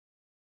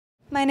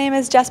My name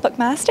is Jess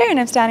Bookmaster and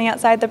I'm standing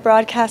outside the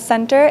Broadcast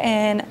Centre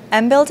in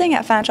M Building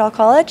at Fanshawe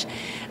College,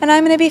 and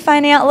I'm going to be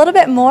finding out a little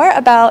bit more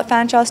about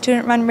Fanshawe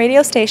student-run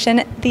radio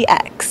station, The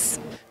X.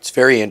 It's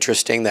very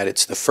interesting that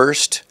it's the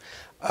first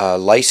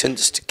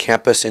licensed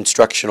campus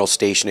instructional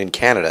station in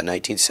Canada,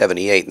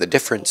 1978. And the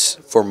difference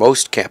for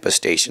most campus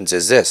stations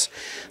is this,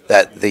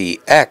 that the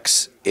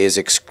X is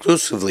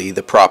exclusively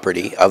the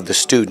property of the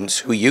students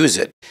who use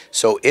it.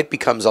 So it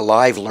becomes a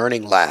live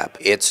learning lab.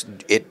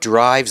 It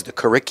drives the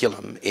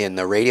curriculum in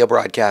the radio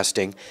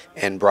broadcasting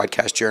and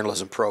broadcast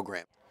journalism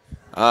program.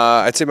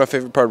 I'd say my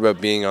favorite part about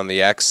being on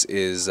the X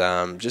is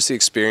just the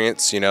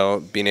experience,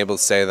 being able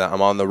to say that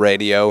I'm on the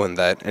radio and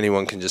that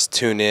anyone can just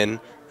tune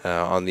in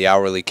on the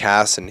hourly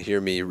cast and hear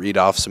me read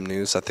off some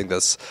news. I think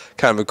that's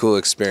kind of a cool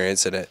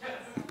experience, and it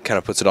kind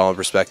of puts it all in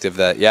perspective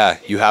that, yeah,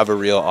 you have a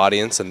real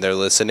audience and they're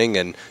listening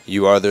and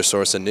you are their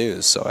source of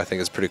news. So I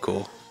think it's pretty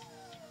cool.